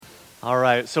All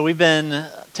right, so we've been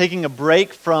taking a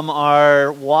break from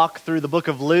our walk through the book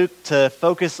of Luke to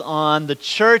focus on the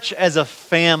church as a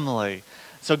family.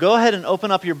 So go ahead and open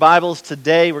up your Bibles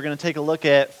today. We're going to take a look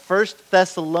at 1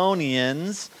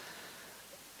 Thessalonians,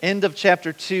 end of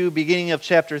chapter 2, beginning of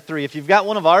chapter 3. If you've got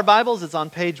one of our Bibles, it's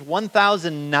on page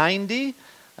 1090.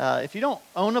 If you don't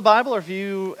own a Bible or if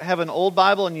you have an old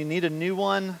Bible and you need a new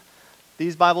one,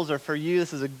 these Bibles are for you.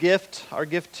 This is a gift, our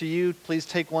gift to you. Please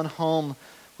take one home.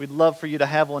 We'd love for you to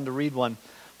have one to read one.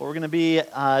 But we're going to be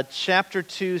chapter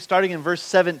 2, starting in verse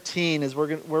 17 is where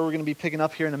we're going to be picking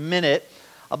up here in a minute.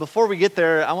 Before we get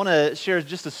there, I want to share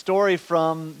just a story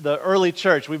from the early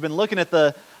church. We've been looking at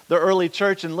the early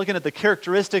church and looking at the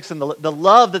characteristics and the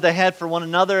love that they had for one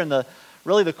another and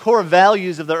really the core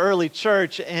values of the early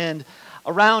church. And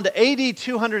around AD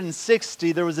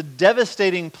 260, there was a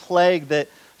devastating plague that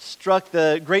struck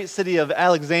the great city of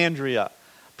Alexandria.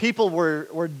 People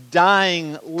were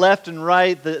dying left and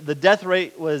right. The death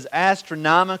rate was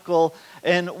astronomical.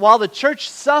 And while the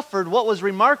church suffered, what was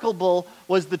remarkable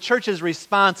was the church's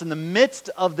response in the midst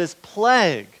of this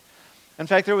plague. In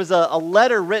fact, there was a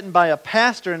letter written by a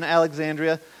pastor in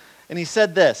Alexandria, and he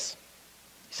said this.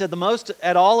 He said, "The most,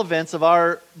 at all events, of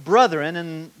our brethren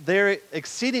and their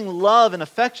exceeding love and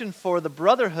affection for the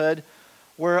brotherhood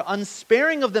were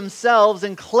unsparing of themselves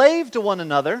and clave to one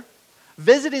another,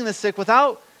 visiting the sick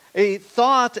without a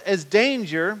thought as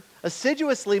danger,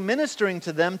 assiduously ministering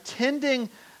to them, tending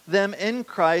them in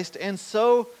Christ, and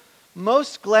so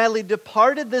most gladly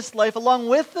departed this life along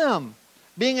with them,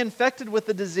 being infected with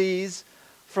the disease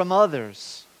from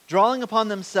others, drawing upon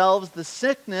themselves the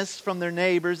sickness from their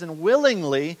neighbors, and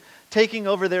willingly taking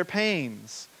over their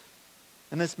pains.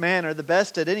 In this manner, the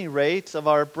best at any rate of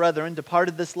our brethren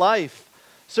departed this life,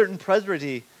 certain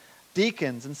presbytery,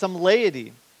 deacons, and some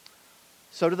laity.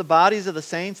 So to the bodies of the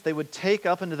saints they would take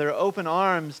up into their open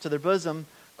arms to their bosom,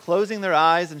 closing their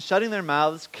eyes and shutting their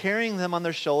mouths, carrying them on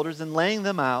their shoulders and laying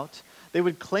them out. They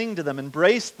would cling to them,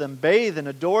 embrace them, bathe and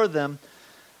adore them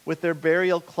with their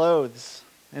burial clothes,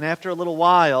 and after a little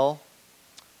while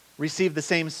receive the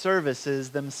same services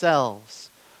themselves.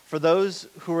 For those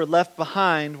who were left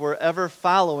behind were ever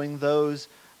following those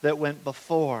that went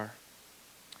before."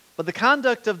 But the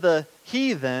conduct of the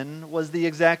heathen was the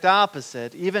exact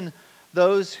opposite. Even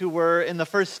those who were in the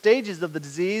first stages of the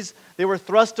disease, they were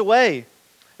thrust away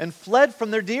and fled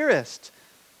from their dearest.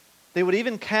 They would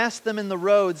even cast them in the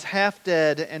roads half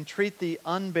dead and treat the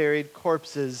unburied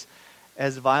corpses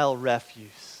as vile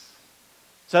refuse.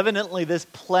 So evidently this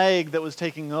plague that was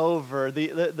taking over,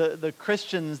 the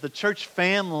Christians, the church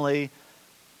family,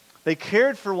 they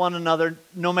cared for one another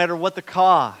no matter what the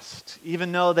cost,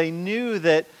 even though they knew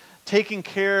that taking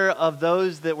care of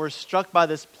those that were struck by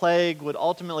this plague would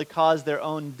ultimately cause their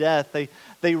own death.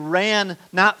 They ran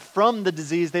not from the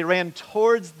disease, they ran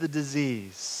towards the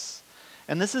disease.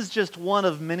 And this is just one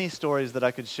of many stories that I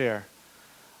could share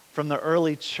from the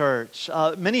early church.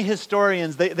 Many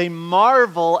historians, they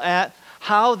marvel at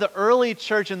how the early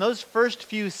church in those first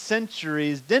few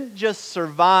centuries didn't just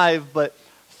survive, but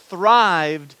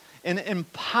thrived in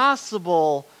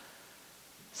impossible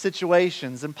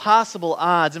situations, impossible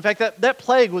odds. In fact, that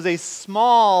plague was a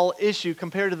small issue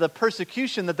compared to the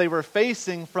persecution that they were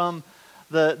facing from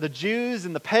the Jews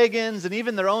and the pagans and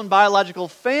even their own biological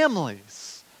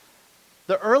families.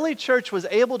 The early church was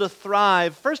able to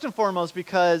thrive, first and foremost,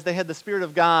 because they had the Spirit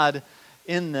of God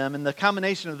in them, and the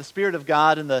combination of the Spirit of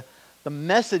God and the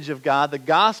message of God, the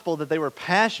gospel that they were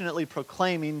passionately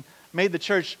proclaiming, made the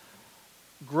church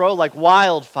grow like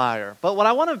wildfire. But what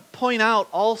I want to point out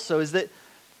also is that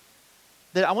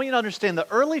I want you to understand the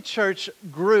early church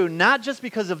grew not just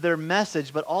because of their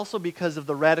message, but also because of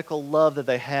the radical love that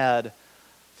they had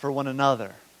for one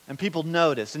another. And people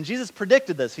noticed. And Jesus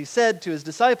predicted this. He said to his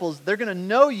disciples, they're going to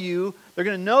know you, they're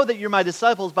going to know that you're my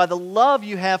disciples by the love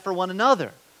you have for one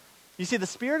another. You see, the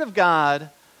Spirit of God,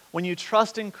 when you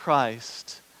trust in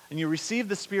Christ and you receive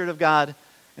the Spirit of God,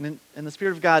 and the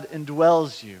Spirit of God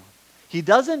indwells you, He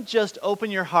doesn't just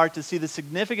open your heart to see the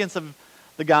significance of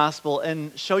the gospel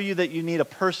and show you that you need a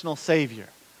personal Savior.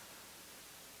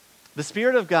 The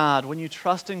Spirit of God, when you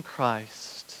trust in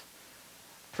Christ,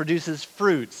 produces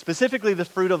fruit, specifically the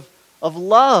fruit of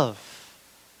love.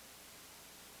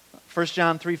 1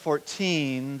 John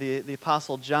 3:14, the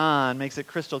Apostle John makes it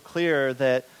crystal clear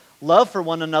that love for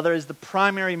one another is the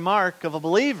primary mark of a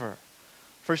believer.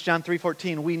 1 John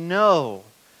 3:14, we know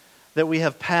that we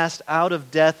have passed out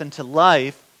of death into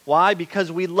life. Why?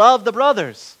 Because we love the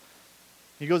brothers.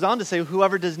 He goes on to say,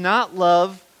 whoever does not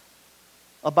love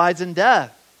abides in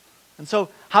death. And so,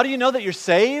 how do you know that you're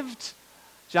saved?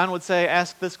 John would say,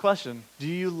 ask this question: do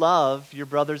you love your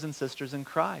brothers and sisters in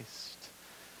Christ?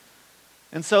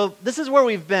 And so this is where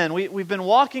we've been. We've been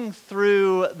walking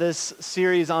through this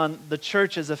series on the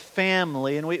church as a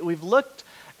family, and we've looked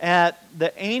at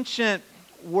the ancient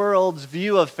world's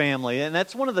view of family, and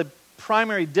that's one of the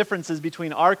primary differences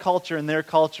between our culture and their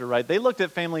culture, right? They looked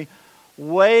at family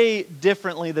way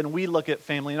differently than we look at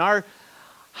family. In our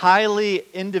highly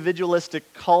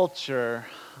individualistic culture,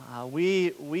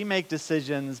 we make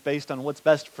decisions based on what's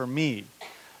best for me.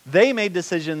 They made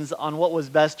decisions on what was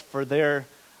best for their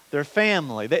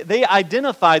family. They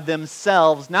identified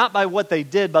themselves not by what they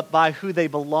did, but by who they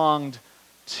belonged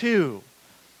to.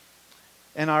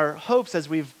 And our hopes as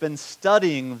we've been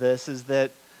studying this is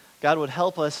that God would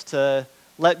help us to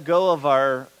let go of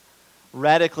our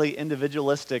radically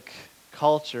individualistic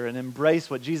culture and embrace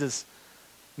what Jesus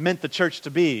meant the church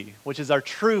to be, which is our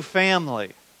true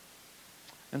family.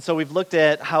 And so we've looked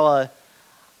at how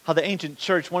the ancient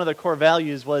church, one of their core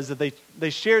values was that they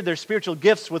shared their spiritual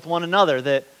gifts with one another,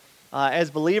 that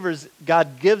as believers,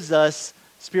 God gives us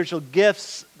spiritual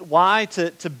gifts. Why?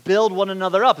 To build one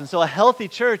another up. And so a healthy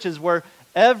church is where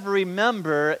every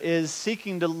member is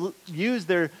seeking to use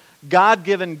their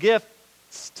God-given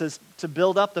gifts to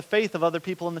build up the faith of other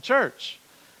people in the church.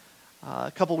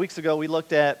 A couple weeks ago, we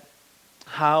looked at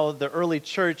how the early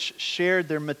church shared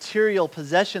their material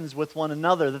possessions with one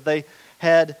another, that they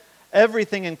had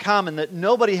everything in common, that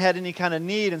nobody had any kind of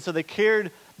need, and so they cared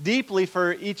deeply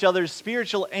for each other's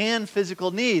spiritual and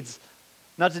physical needs.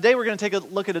 Now today we're going to take a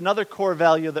look at another core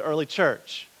value of the early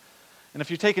church. And if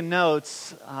you're taking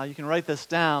notes, you can write this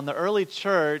down. The early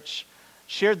church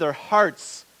shared their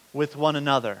hearts with one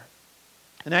another.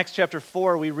 In Acts chapter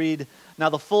 4 we read, "Now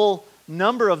the full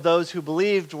number of those who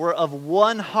believed were of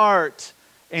one heart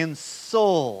and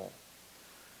soul."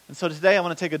 And so today I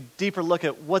want to take a deeper look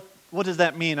at what does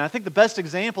that mean. And I think the best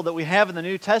example that we have in the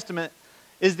New Testament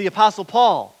is the Apostle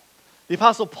Paul. The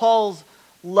Apostle Paul's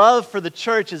love for the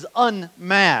church is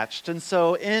unmatched. And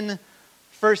so in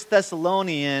 1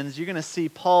 Thessalonians, you're going to see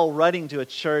Paul writing to a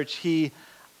church. He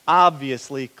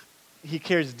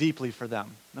cares deeply for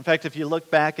them. In fact, if you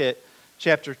look back at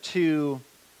chapter 2,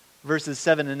 verses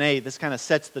 7 and 8, this kind of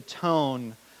sets the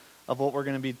tone of what we're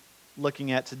going to be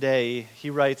looking at today. He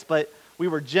writes, "But we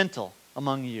were gentle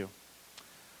among you,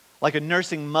 like a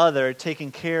nursing mother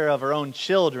taking care of her own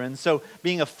children. So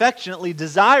being affectionately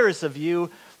desirous of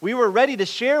you, we were ready to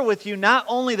share with you not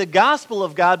only the gospel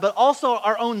of God, but also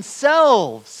our own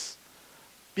selves,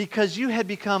 because you had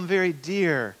become very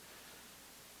dear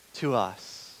to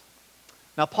us."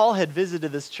 Now, Paul had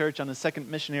visited this church on his second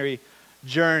missionary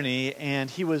journey, and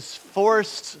he was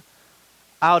forced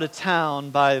out of town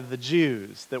by the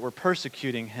Jews that were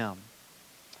persecuting him.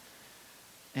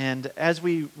 And as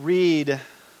we read,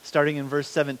 starting in verse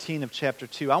 17 of chapter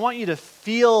 2, I want you to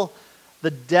feel the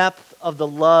depth of the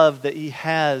love that he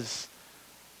has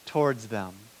towards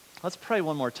them. Let's pray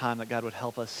one more time that God would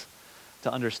help us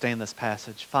to understand this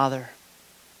passage. Father,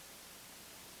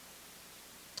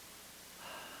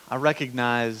 I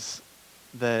recognize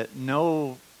that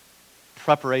no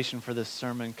preparation for this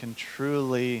sermon can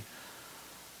truly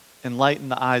enlighten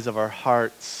the eyes of our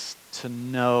hearts to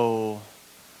know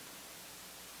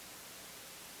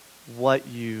what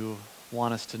you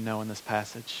want us to know in this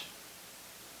passage,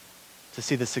 to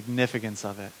see the significance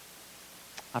of it.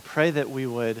 I pray that we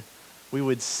would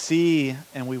see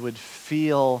and we would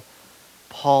feel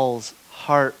Paul's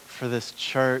heart for this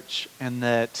church, and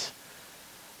that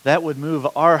would move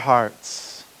our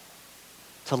hearts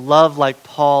to love like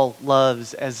Paul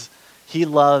loves, as he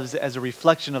loves as a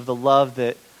reflection of the love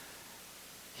that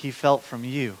he felt from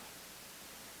you.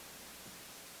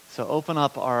 So open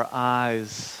up our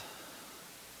eyes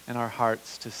and our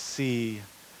hearts to see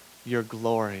your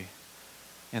glory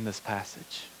in this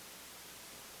passage.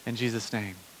 In Jesus'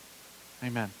 name,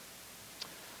 amen.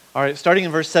 All right, starting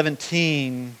in verse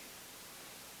 17,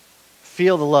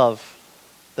 feel the love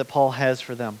that Paul has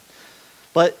for them.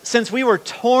 "But since we were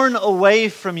torn away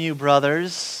from you,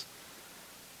 brothers,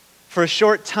 for a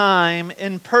short time,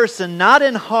 in person, not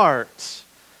in heart,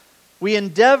 we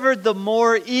endeavored the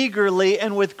more eagerly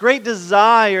and with great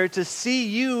desire to see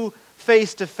you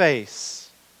face to face,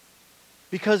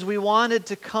 because we wanted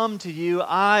to come to you,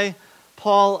 I,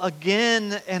 Paul,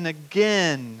 again and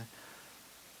again,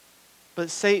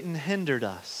 but Satan hindered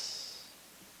us.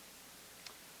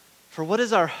 For what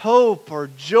is our hope or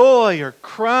joy or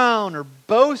crown or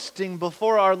boasting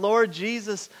before our Lord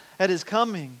Jesus at his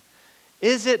coming?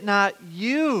 Is it not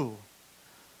you?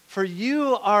 For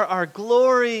you are our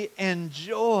glory and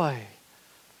joy.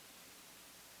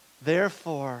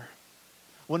 Therefore,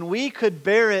 when we could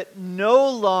bear it no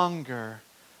longer,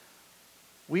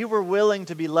 we were willing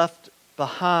to be left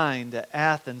behind at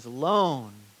Athens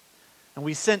alone. And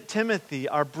we sent Timothy,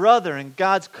 our brother and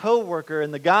God's co-worker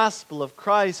in the gospel of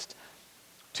Christ,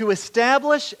 to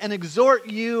establish and exhort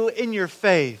you in your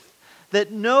faith,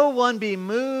 that no one be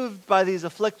moved by these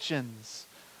afflictions.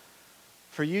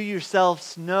 For you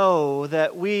yourselves know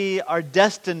that we are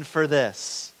destined for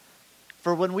this.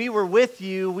 For when we were with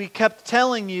you, we kept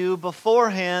telling you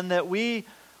beforehand that we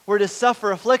were to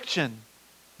suffer affliction,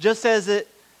 just as it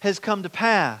has come to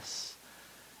pass,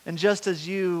 and just as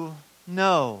you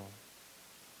know.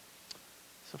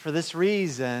 So for this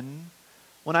reason,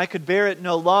 when I could bear it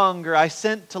no longer, I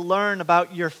sent to learn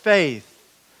about your faith,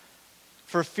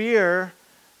 for fear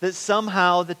that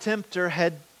somehow the tempter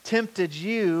had tempted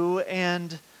you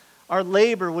and our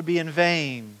labor would be in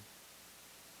vain.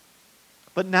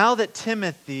 But now that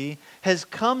Timothy has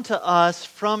come to us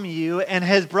from you and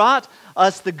has brought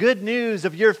us the good news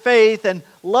of your faith and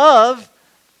love,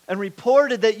 and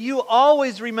reported that you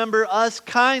always remember us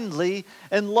kindly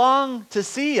and long to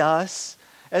see us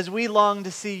as we long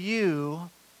to see you,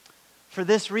 for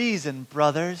this reason,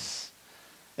 brothers,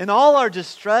 in all our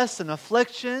distress and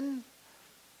affliction,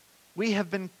 we have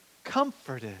been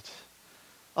comforted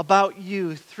about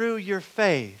you through your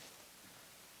faith.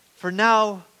 For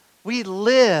now we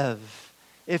live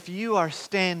if you are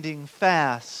standing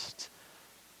fast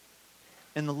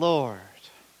in the Lord.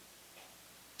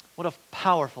 What a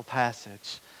powerful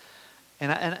passage.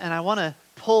 And I want to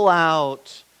pull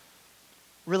out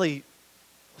really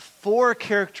 4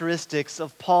 characteristics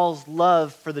of Paul's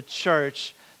love for the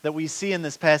church that we see in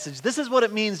this passage. This is what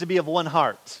it means to be of one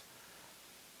heart.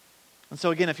 And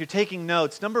so again, if you're taking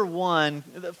notes, number 1,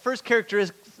 the first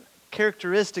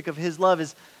characteristic of his love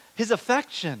is his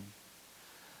affection.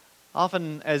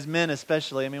 Often as men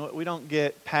especially, we don't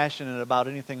get passionate about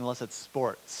anything unless it's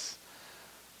sports.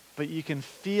 But you can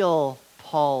feel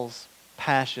Paul's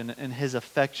passion and his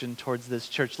affection towards this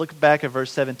church. Look back at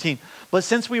verse 17. But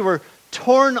since we were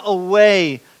torn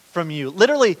away from you.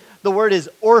 Literally, the word is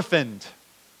orphaned.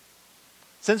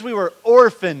 Since we were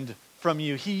orphaned from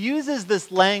you. He uses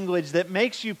this language that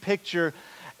makes you picture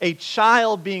a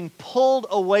child being pulled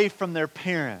away from their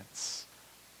parents.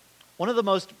 One of the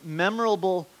most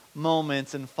memorable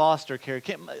moments in foster care.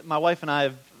 My wife and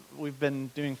I, we've been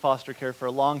doing foster care for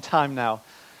a long time now.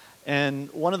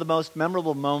 And one of the most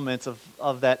memorable moments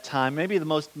of that time, maybe the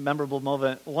most memorable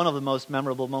moment, one of the most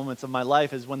memorable moments of my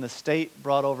life is when the state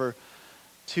brought over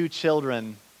 2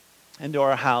 children into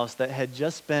our house that had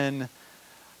just been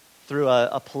through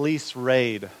a police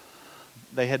raid.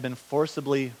 They had been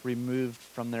forcibly removed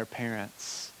from their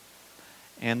parents.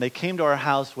 And they came to our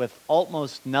house with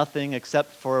almost nothing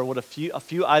except for a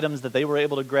few items that they were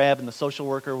able to grab and the social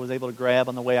worker was able to grab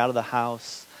on the way out of the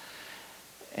house.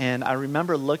 And I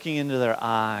remember looking into their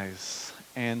eyes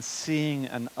and seeing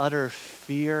an utter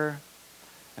fear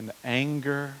and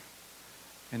anger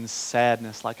and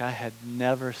sadness like I had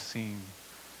never seen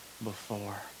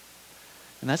before.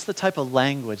 And that's the type of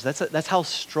language, that's how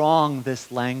strong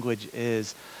this language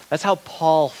is. That's how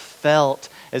Paul felt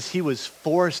as he was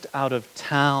forced out of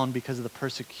town because of the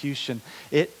persecution.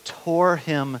 It tore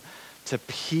him to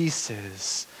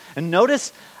pieces. And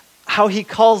notice how he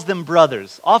calls them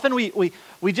brothers. Often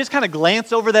we just kind of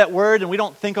glance over that word and we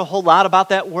don't think a whole lot about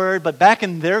that word, but back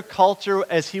in their culture,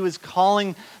 as he was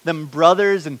calling them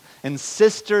brothers and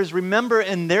sisters, remember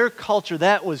in their culture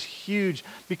that was huge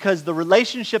because the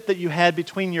relationship that you had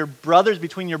between your brothers,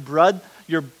 between your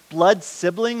blood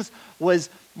siblings was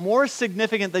more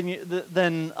significant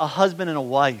than a husband and a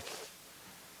wife.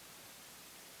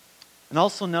 And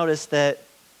also notice that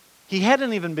he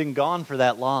hadn't even been gone for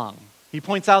that long. He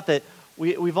points out that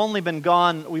we've only been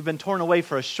gone, we've been torn away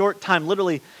for a short time,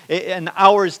 literally an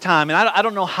hour's time. And I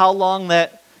don't know how long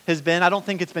that has been. I don't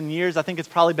think it's been years. I think it's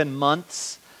probably been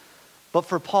months. But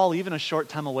for Paul, even a short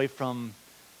time away from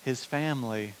his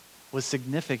family was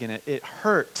significant. It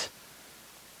hurt.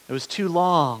 It was too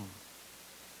long.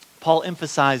 Paul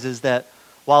emphasizes that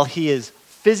while he is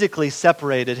physically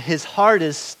separated, his heart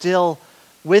is still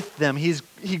with them.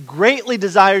 He greatly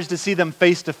desires to see them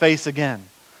face to face again.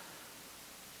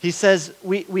 He says,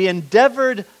 we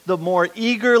endeavored the more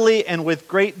eagerly and with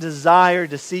great desire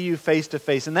to see you face to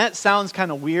face. And that sounds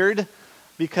kind of weird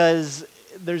because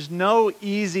there's no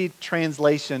easy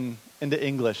translation into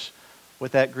English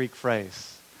with that Greek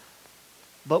phrase.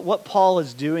 But what Paul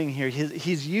is doing here,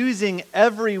 he's using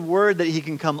every word that he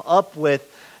can come up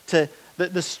with to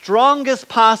the strongest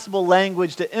possible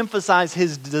language to emphasize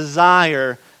his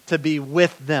desire to be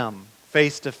with them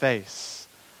face to face.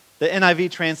 The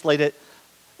NIV translates it,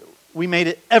 we made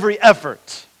it every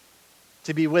effort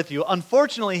to be with you.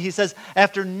 Unfortunately, he says,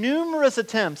 after numerous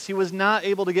attempts, he was not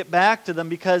able to get back to them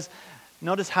because,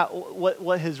 notice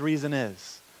what his reason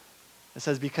is. It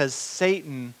says, because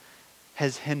Satan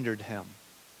has hindered him.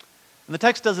 And the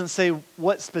text doesn't say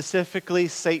what specifically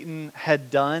Satan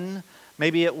had done.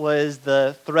 Maybe it was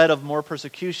the threat of more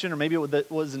persecution, or maybe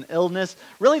it was an illness.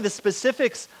 Really, the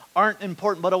specifics aren't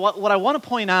important, but what I want to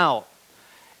point out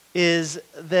is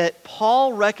that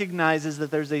Paul recognizes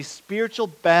that there's a spiritual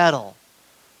battle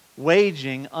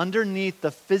waging underneath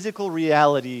the physical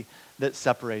reality that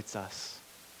separates us.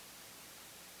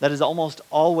 That is almost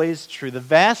always true. The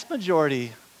vast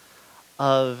majority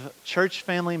of church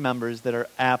family members that are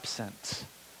absent,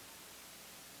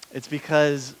 it's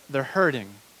because they're hurting.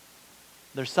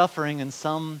 They're suffering in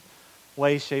some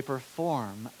way, shape, or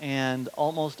form. And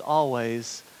almost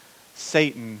always,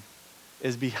 Satan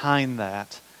is behind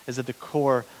that, is at the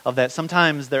core of that.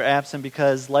 Sometimes they're absent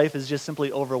because life is just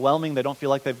simply overwhelming. They don't feel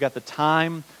like they've got the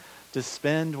time to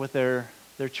spend with their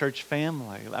church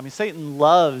family. I mean, Satan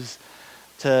loves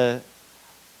to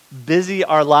busy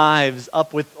our lives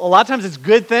up with, a lot of times it's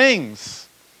good things,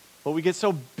 but we get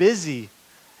so busy,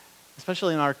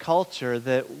 especially in our culture,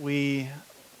 that we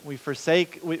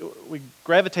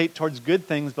gravitate towards good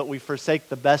things, but we forsake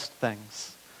the best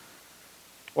things.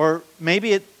 Or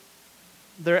maybe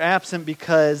they're absent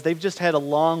because they've just had a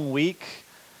long week,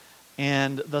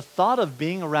 and the thought of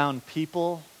being around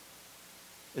people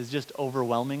is just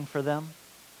overwhelming for them.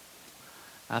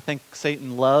 I think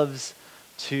Satan loves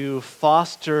to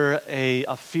foster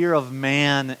a fear of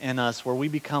man in us, where we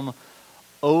become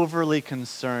overly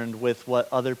concerned with what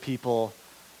other people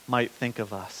might think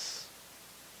of us.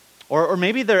 Or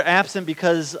maybe they're absent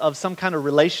because of some kind of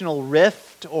relational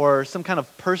rift or some kind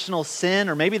of personal sin,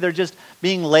 or maybe they're just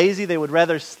being lazy. They would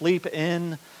rather sleep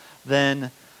in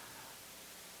than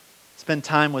spend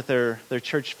time with their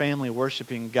church family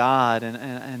worshiping God.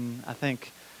 And I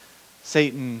think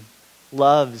Satan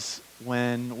loves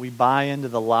when we buy into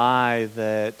the lie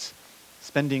that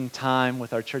spending time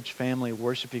with our church family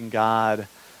worshiping God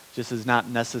just is not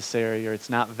necessary, or it's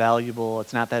not valuable,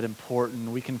 it's not that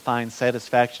important. We can find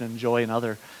satisfaction and joy in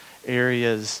other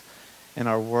areas in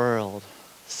our world.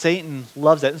 Satan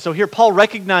loves that. And so here Paul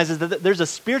recognizes that there's a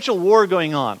spiritual war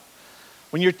going on.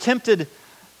 When you're tempted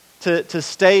to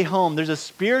stay home, there's a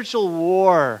spiritual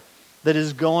war that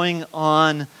is going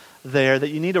on there that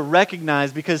you need to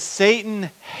recognize, because Satan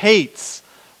hates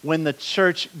when the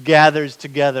church gathers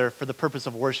together for the purpose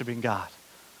of worshiping God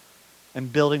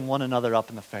and building one another up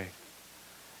in the faith.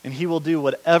 And he will do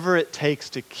whatever it takes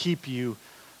to keep you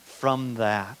from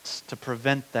that, to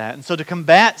prevent that. And so to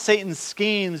combat Satan's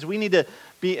schemes, we need to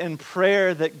be in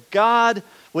prayer that God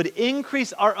would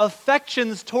increase our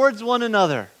affections towards one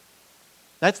another.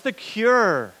 That's the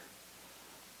cure.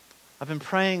 I've been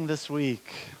praying this week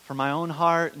for my own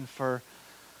heart and for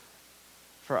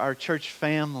our church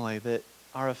family, that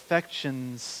our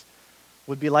affections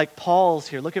would be like Paul's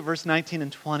here. Look at verse 19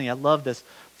 and 20. I love this.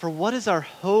 For what is our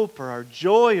hope or our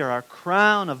joy or our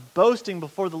crown of boasting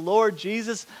before the Lord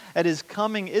Jesus at his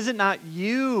coming? Is it not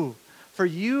you? For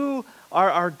you are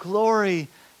our glory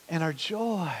and our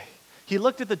joy. He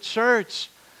looked at the church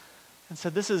and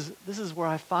said, this is where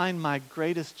I find my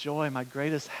greatest joy, my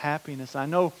greatest happiness. I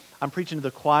know I'm preaching to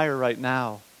the choir right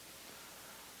now,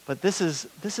 but this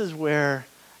is where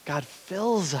God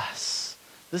fills us.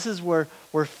 This is where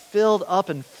we're filled up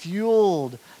and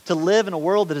fueled to live in a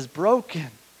world that is broken.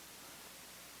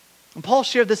 And Paul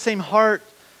shared the same heart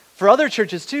for other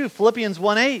churches too. Philippians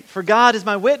 1:8, for God is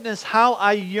my witness, how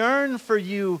I yearn for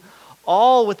you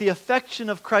all with the affection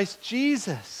of Christ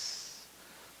Jesus.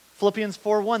 Philippians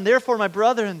 4:1, therefore my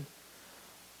brethren,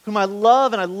 whom I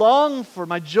love and I long for,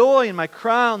 my joy and my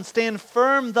crown, stand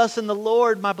firm thus in the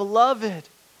Lord, my beloved.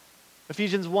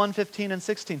 Ephesians 1:15 and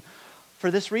 16. For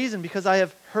this reason, because I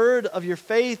have heard of your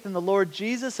faith in the Lord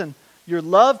Jesus and your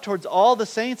love towards all the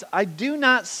saints, I do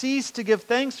not cease to give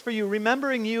thanks for you,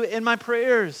 remembering you in my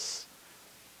prayers.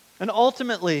 And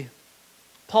ultimately,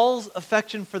 Paul's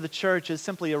affection for the church is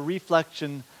simply a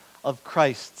reflection of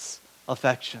Christ's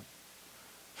affection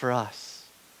for us.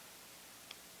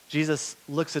 Jesus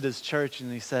looks at his church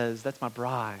and he says, that's my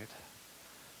bride.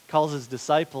 Calls his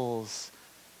disciples,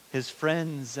 his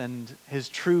friends, and his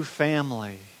true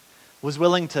family. Was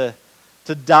willing to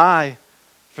die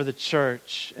for the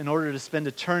church in order to spend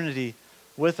eternity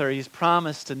with her. He's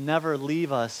promised to never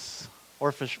leave us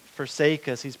or forsake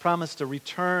us. He's promised to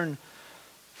return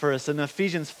for us. In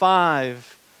Ephesians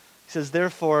 5, he says,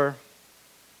 therefore,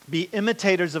 be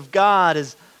imitators of God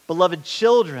as beloved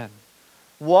children.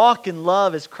 Walk in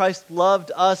love as Christ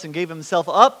loved us and gave himself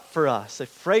up for us, a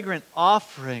fragrant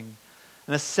offering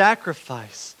and a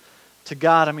sacrifice to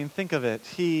God. I mean, think of it.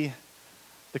 He,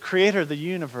 the creator of the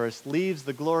universe, leaves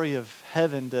the glory of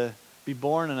heaven to be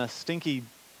born in a stinky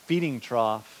feeding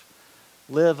trough,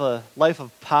 live a life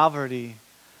of poverty,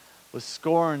 was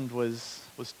scorned, was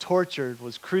tortured,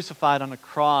 was crucified on a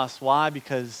cross. Why?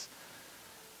 Because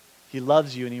he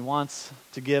loves you and he wants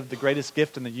to give the greatest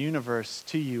gift in the universe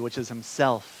to you, which is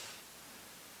himself.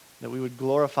 That we would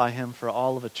glorify him for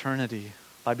all of eternity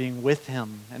by being with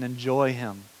him and enjoy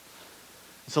him.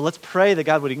 So let's pray that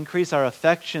God would increase our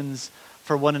affections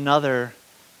for one another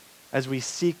as we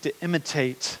seek to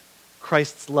imitate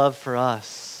Christ's love for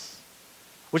us.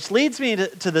 Which leads me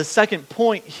to the second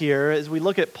point here as we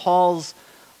look at Paul's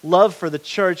love for the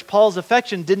church. Paul's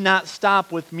affection did not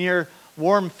stop with mere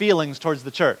warm feelings towards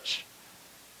the church.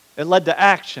 It led to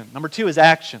action. Number 2 is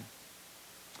action.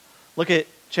 Look at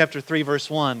chapter 3, verse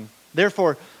 1.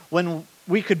 Therefore, when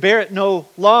we could bear it no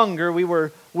longer, we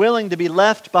were willing to be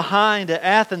left behind at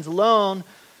Athens alone,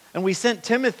 and we sent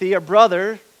Timothy, our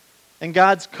brother, and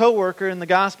God's co-worker in the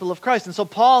gospel of Christ. And so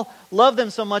Paul loved them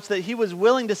so much that he was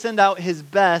willing to send out his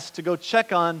best to go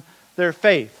check on their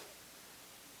faith.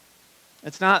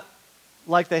 It's not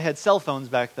like they had cell phones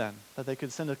back then, that they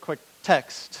could send a quick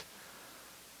text.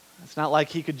 It's not like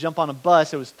he could jump on a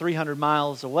bus. It was 300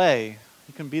 miles away.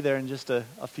 He couldn't be there in just a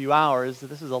few hours.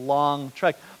 This is a long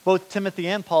trek. Both Timothy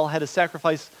and Paul had to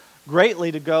sacrifice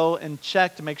greatly to go and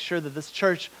check to make sure that this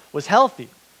church was healthy.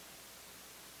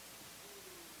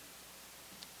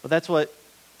 But that's what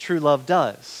true love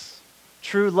does.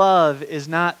 True love is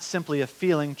not simply a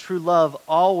feeling. True love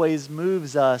always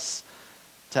moves us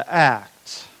to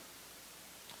act.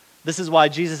 This is why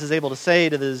Jesus is able to say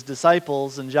to his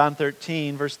disciples in John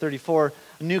 13, verse 34,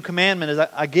 "A new commandment is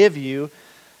I give you,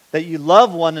 that you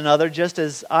love one another just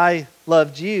as I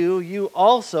loved you. You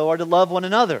also are to love one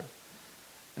another."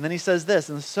 And then he says this,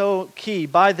 and it's so key,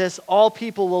 "By this all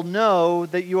people will know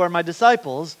that you are my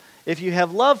disciples, if you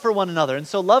have love for one another." And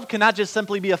so love cannot just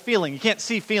simply be a feeling. You can't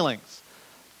see feelings.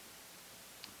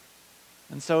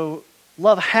 And so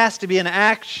love has to be an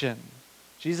action.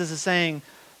 Jesus is saying,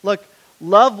 look,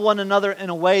 love one another in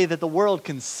a way that the world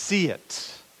can see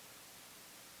it.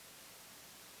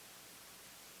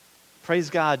 Praise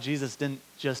God, Jesus didn't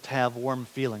just have warm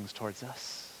feelings towards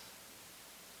us.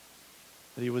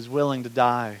 That he was willing to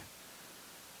die,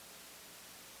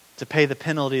 to pay the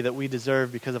penalty that we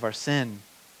deserve because of our sin.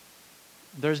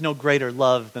 There's no greater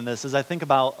love than this. As I think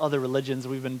about other religions,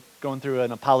 we've been going through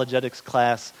an apologetics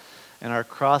class in our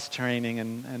cross training,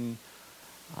 and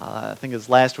I think it was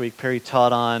last week Perry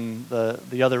taught on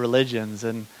the other religions.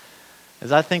 And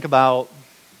as I think about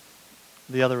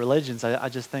the other religions, I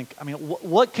just think, I mean,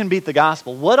 what can beat the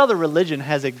gospel? What other religion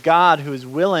has a God who is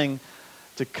willing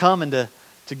to come and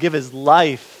to give his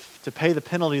life to pay the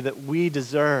penalty that we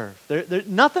deserve?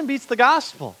 Nothing beats the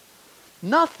gospel.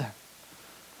 Nothing.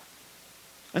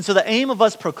 And so the aim of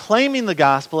us proclaiming the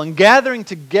gospel and gathering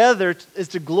together is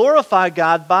to glorify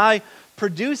God by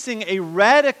producing a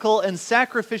radical and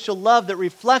sacrificial love that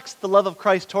reflects the love of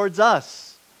Christ towards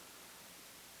us.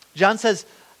 John says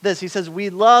this, he says, "We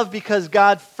love because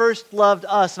God first loved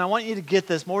us." And I want you to get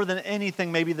this more than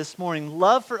anything maybe this morning.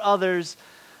 Love for others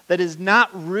that is not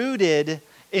rooted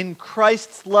in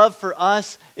Christ's love for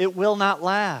us, it will not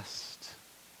last.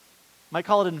 Might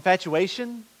call it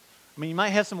infatuation. I mean, you might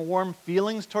have some warm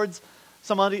feelings towards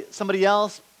somebody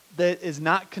else that is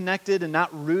not connected and not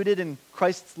rooted in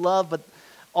Christ's love, but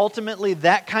ultimately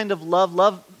that kind of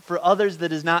love for others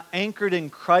that is not anchored in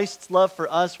Christ's love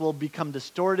for us, will become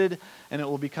distorted and it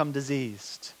will become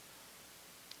diseased.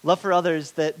 Love for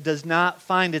others that does not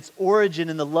find its origin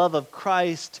in the love of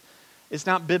Christ is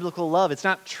not biblical love. It's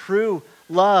not true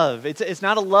love. It's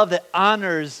not a love that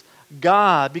honors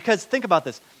God. Because think about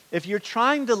this. If you're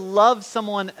trying to love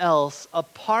someone else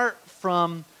apart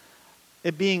from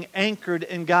it being anchored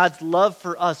in God's love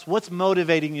for us, what's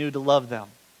motivating you to love them?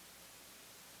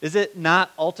 Is it not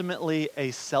ultimately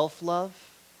a self-love?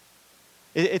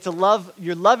 It's a love,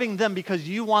 you're loving them because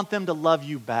you want them to love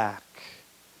you back.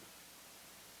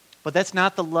 But that's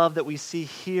not the love that we see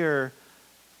here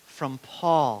from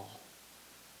Paul.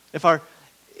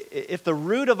 If the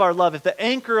root of our love, if the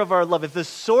anchor of our love, if the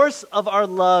source of our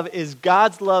love is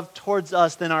God's love towards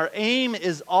us, then our aim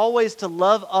is always to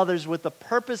love others with the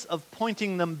purpose of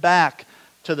pointing them back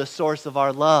to the source of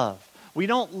our love. We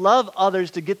don't love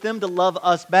others to get them to love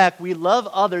us back. We love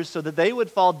others so that they would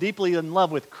fall deeply in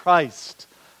love with Christ,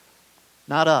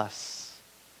 not us.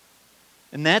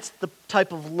 And that's the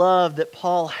type of love that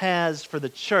Paul has for the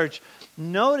church.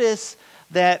 Notice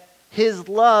that his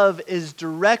love is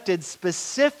directed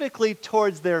specifically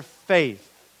towards their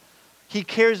faith. He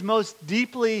cares most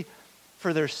deeply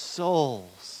for their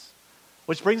souls.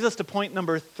 Which brings us to point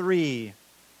number 3.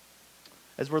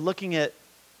 As we're looking at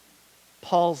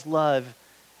Paul's love,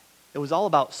 it was all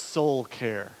about soul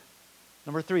care.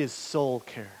 Number 3 is soul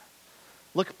care.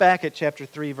 Look back at chapter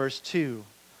 3, verse 2.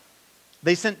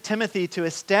 They sent Timothy to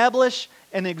establish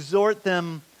and exhort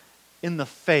them in the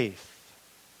faith.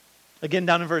 Again,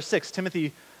 down in verse 6,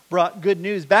 Timothy brought good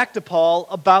news back to Paul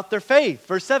about their faith.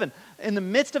 Verse 7, in the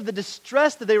midst of the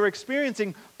distress that they were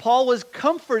experiencing, Paul was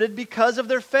comforted because of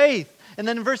their faith. And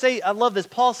then in verse 8, I love this,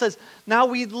 Paul says, now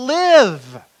we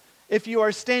live if you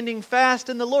are standing fast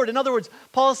in the Lord. In other words,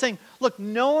 Paul is saying, look,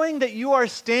 knowing that you are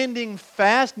standing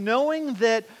fast, knowing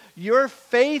that your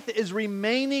faith is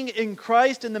remaining in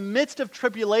Christ in the midst of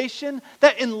tribulation,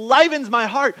 that enlivens my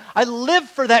heart. I live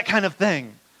for that kind of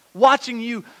thing. Watching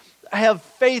you have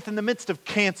faith in the midst of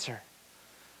cancer.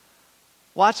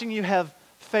 Watching you have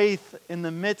faith in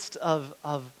the midst of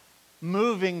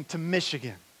moving to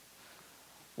Michigan.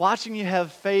 Watching you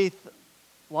have faith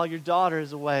while your daughter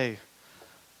is away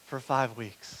for 5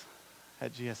 weeks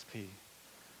at GSP.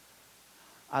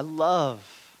 I love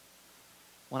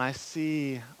when I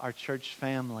see our church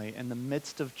family in the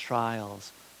midst of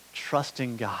trials,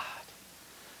 trusting God.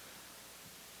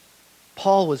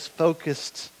 Paul was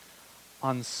focused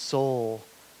on soul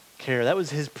care. That was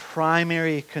his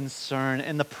primary concern.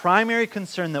 And the primary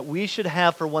concern that we should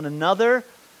have for one another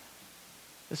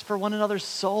is for one another's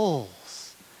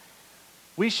souls.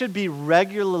 We should be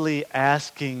regularly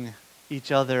asking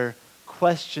each other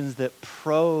questions that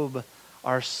probe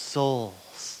our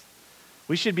souls.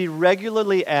 We should be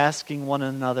regularly asking one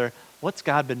another, what's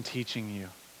God been teaching you?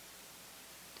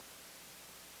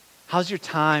 How's your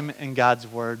time in God's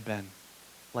Word been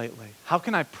lately? How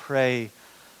can I pray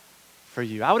for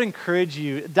you? I would encourage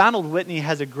you, Donald Whitney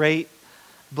has a great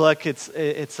book. It's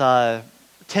 10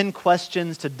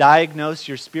 Questions to Diagnose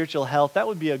Your Spiritual Health. That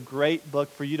would be a great book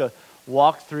for you to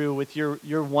walk through with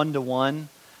your one-to-one,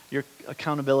 your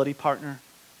accountability partner.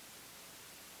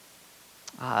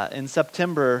 In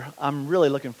September, I'm really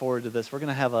looking forward to this. We're going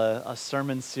to have a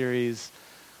sermon series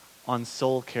on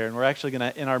soul care, and we're actually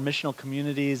going to, in our missional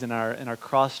communities, in our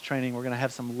cross training, we're going to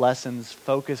have some lessons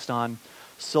focused on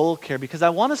soul care, because I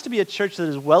want us to be a church that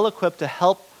is well equipped to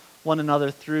help one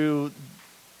another through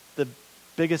the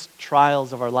biggest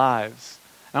trials of our lives.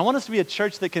 And I want us to be a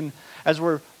church that can, as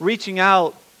we're reaching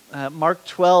out, Mark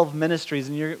 12 Ministries,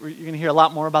 and you're going to hear a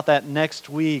lot more about that next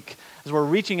week. As we're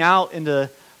reaching out into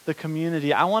the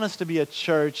community, I want us to be a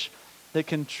church that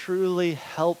can truly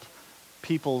help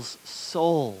people's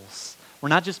souls. We're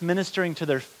not just ministering to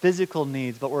their physical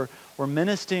needs, but we're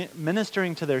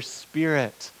ministering to their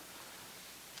spirit.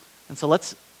 And so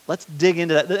let's dig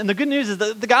into that. And the good news is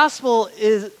that the gospel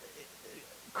is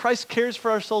Christ cares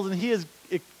for our souls, and He has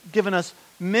given us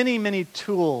many, many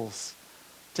tools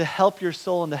to help your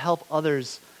soul and to help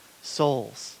others'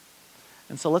 souls.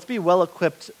 And so let's be well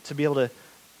equipped to be able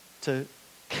to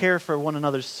care for one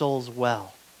another's souls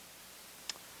well.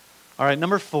 All right,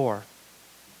 number 4.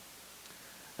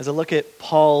 As I look at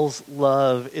Paul's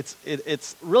love,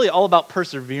 it's really all about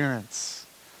perseverance.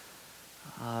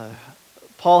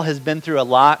 Paul has been through a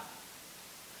lot,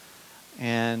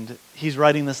 and he's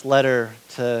writing this letter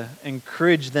to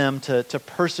encourage them to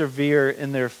persevere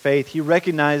in their faith. He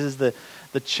recognizes the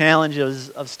challenges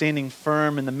of standing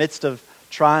firm in the midst of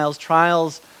trials.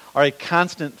 Trials are a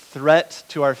constant threat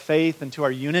to our faith and to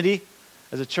our unity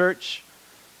as a church.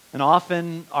 And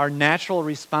often our natural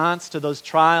response to those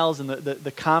trials and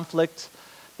the conflict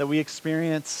that we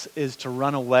experience is to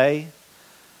run away.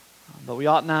 But we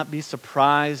ought not be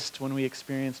surprised when we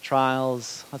experience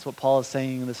trials. That's what Paul is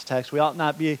saying in this text. We ought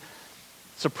not be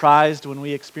surprised when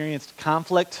we experience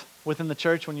conflict within the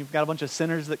church, when you've got a bunch of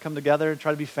sinners that come together and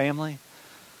try to be family.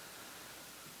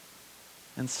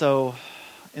 And so,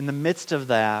 in the midst of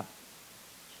that,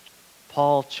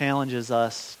 Paul challenges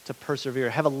us to persevere.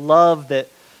 Have a love that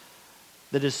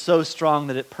is so strong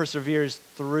that it perseveres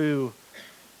through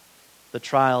the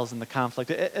trials and the conflict.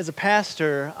 As a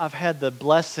pastor, I've had the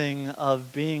blessing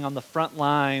of being on the front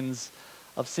lines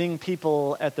of seeing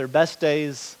people at their best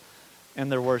days and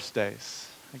their worst days.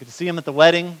 I get to see them at the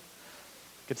wedding,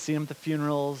 I get to see them at the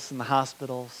funerals and the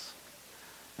hospitals.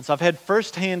 And so I've had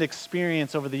firsthand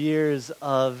experience over the years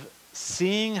of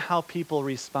seeing how people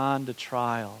respond to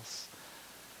trials.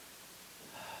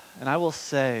 And I will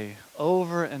say,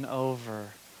 over and over,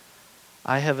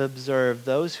 I have observed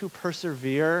those who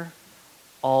persevere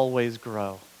always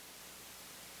grow.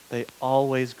 They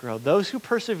always grow. Those who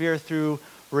persevere through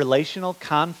relational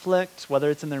conflict, whether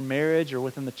it's in their marriage or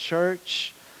within the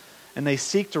church, and they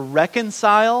seek to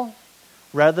reconcile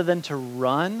rather than to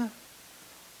run,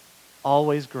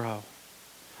 always grow.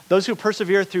 Those who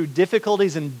persevere through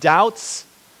difficulties and doubts,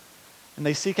 and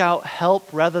they seek out help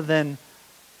rather than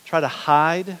try to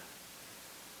hide,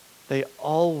 they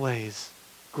always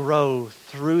grow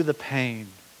through the pain.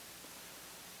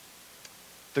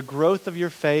 The growth of your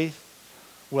faith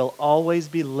will always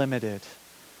be limited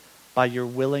by your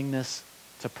willingness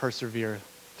to persevere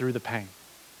through the pain.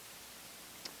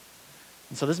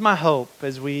 And so this is my hope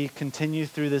as we continue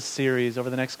through this series over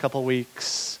the next couple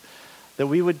weeks, that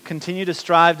we would continue to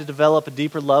strive to develop a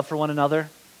deeper love for one another,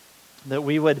 that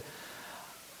we would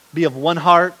be of one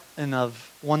heart and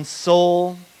of one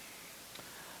soul,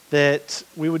 that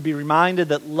we would be reminded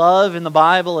that love in the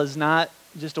Bible is not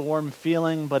just a warm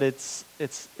feeling, but it's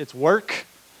work.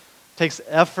 It takes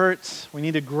effort. We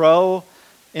need to grow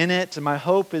in it. And my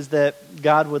hope is that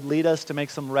God would lead us to make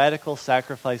some radical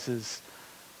sacrifices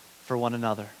for one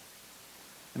another.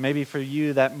 And maybe for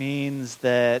you that means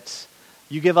that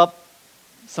you give up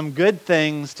some good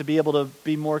things to be able to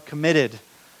be more committed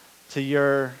to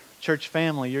your church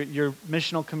family, your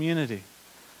missional community.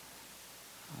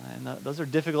 And those are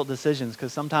difficult decisions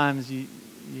because sometimes you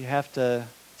have to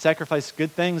sacrifice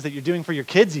good things that you're doing for your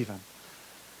kids even,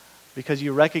 because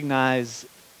you recognize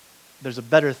there's a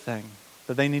better thing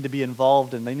that they need to be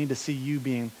involved in. They need to see you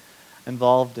being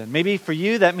involved in. Maybe for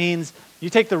you that means you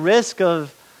take the risk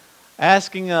of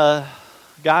asking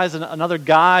another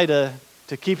guy to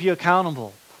keep you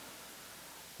accountable,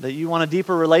 that you want a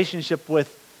deeper relationship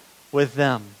with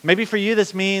them. Maybe for you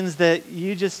this means that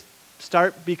you just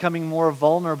start becoming more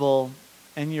vulnerable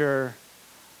in your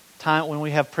time when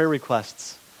we have prayer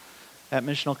requests at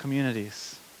missional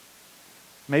communities.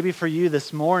 Maybe for you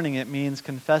this morning it means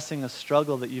confessing a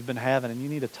struggle that you've been having and you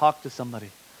need to talk to somebody.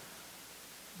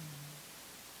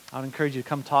 I would encourage you to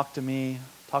come talk to me,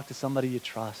 talk to somebody you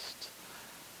trust.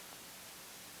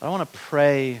 I want to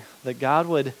pray that God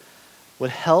would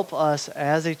help us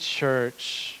as a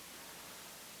church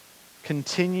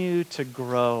continue to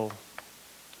grow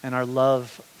in our love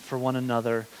for one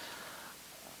another.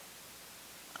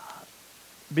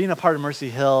 Being a part of Mercy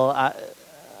Hill,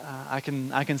 I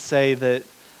can say that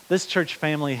this church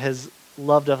family has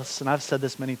loved us, and I've said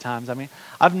this many times. I mean,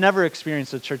 I've never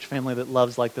experienced a church family that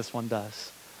loves like this one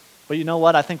does. But you know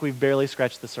what? I think we've barely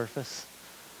scratched the surface.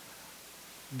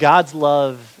 God's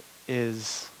love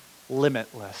is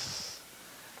limitless.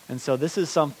 And so this is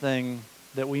something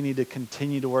that we need to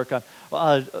continue to work on.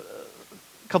 A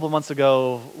couple of months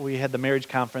ago, we had the marriage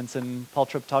conference, and Paul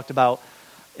Tripp talked about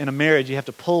in a marriage, you have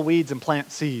to pull weeds and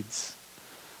plant seeds.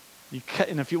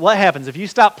 What happens? If you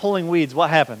stop pulling weeds, what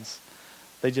happens?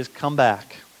 They just come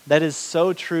back. That is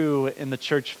so true in the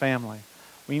church family.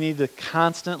 We need to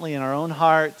constantly, in our own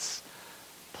hearts,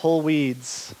 pull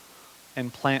weeds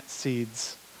and plant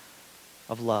seeds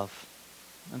of love.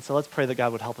 And so let's pray that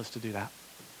God would help us to do that.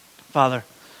 Father,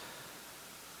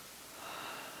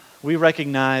 we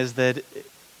recognize that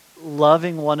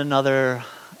loving one another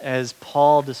as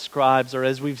Paul describes, or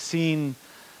as we've seen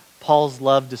Paul's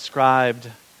love described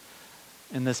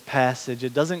in this passage,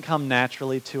 it doesn't come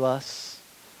naturally to us.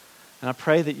 And I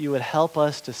pray that you would help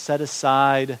us to set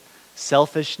aside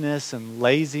selfishness and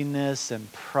laziness and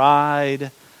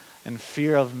pride and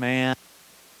fear of man,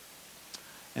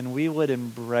 and we would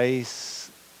embrace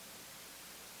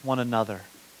one another.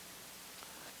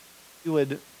 We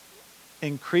would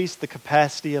increase the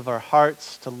capacity of our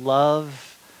hearts to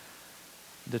love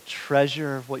the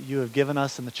treasure of what you have given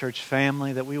us in the church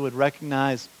family, that we would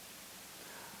recognize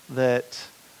that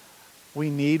we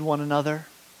need one another.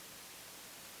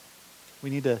 We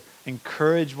need to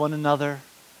encourage one another.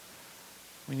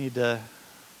 We need to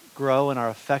grow in our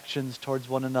affections towards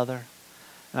one another.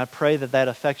 And I pray that that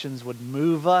affections would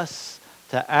move us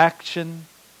to action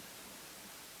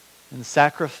and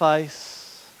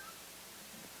sacrifice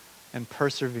and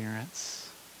perseverance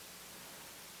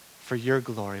for your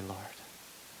glory, Lord.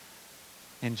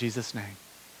 In Jesus' name,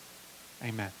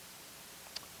 amen.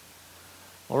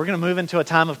 Well, we're going to move into a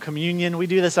time of communion. We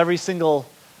do this every single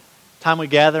time we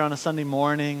gather on a Sunday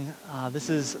morning. This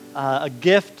is a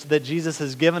gift that Jesus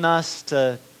has given us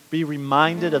to be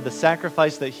reminded of the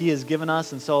sacrifice that he has given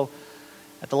us. And so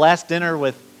at the last dinner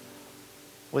with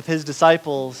his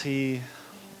disciples, he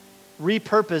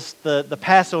repurposed the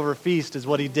Passover feast is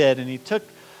what he did. And he took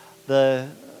the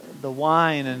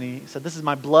wine and he said, "This is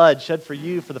my blood shed for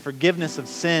you for the forgiveness of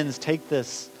sins. Take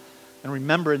this in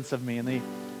remembrance of me." And he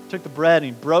took the bread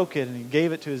and he broke it and he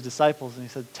gave it to his disciples and he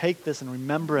said, "Take this in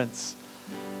remembrance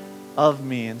of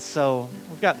me." And so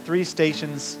we've got 3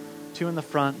 stations, 2 in the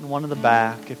front and 1 in the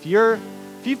back. If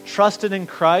you've trusted in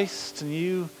Christ and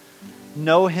you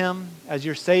know him as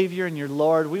your Savior and your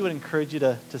Lord, we would encourage you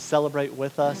to celebrate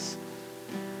with us.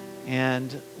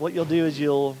 And what you'll do is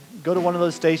you'll go to one of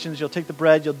those stations, you'll take the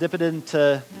bread, you'll dip it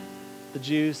into the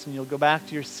juice, and you'll go back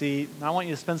to your seat. And I want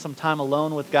you to spend some time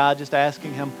alone with God, just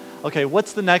asking him, okay,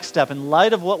 what's the next step? In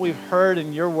light of what we've heard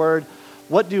in your word,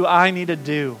 what do I need to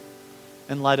do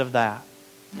in light of that?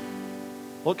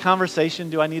 What conversation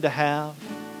do I need to have?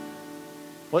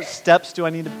 What steps do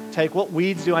I need to take? What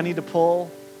weeds do I need to pull?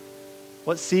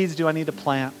 What seeds do I need to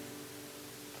plant?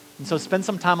 And so spend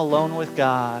some time alone with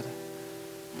God.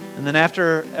 And then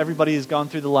after everybody has gone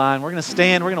through the line, we're going to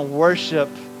stand, we're going to worship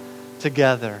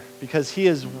together because he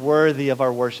is worthy of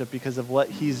our worship because of what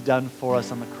he's done for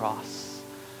us on the cross.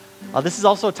 This is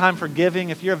also a time for giving.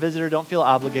 If you're a visitor, don't feel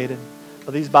obligated.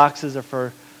 But these boxes are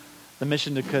for the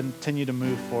mission to continue to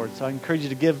move forward. So I encourage you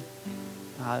to give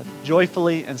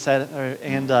joyfully and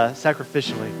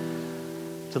sacrificially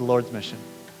to the Lord's mission.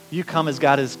 You come as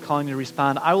God is calling you to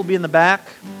respond. I will be in the back.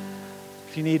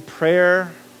 If you need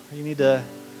prayer, or you need to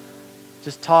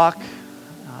just talk,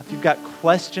 if you've got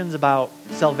questions about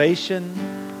salvation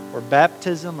or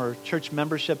baptism or church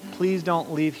membership, please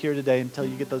don't leave here today until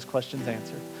you get those questions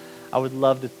answered. I would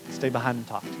love to stay behind and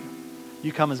talk to you.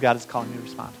 You come as God is calling you to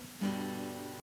respond.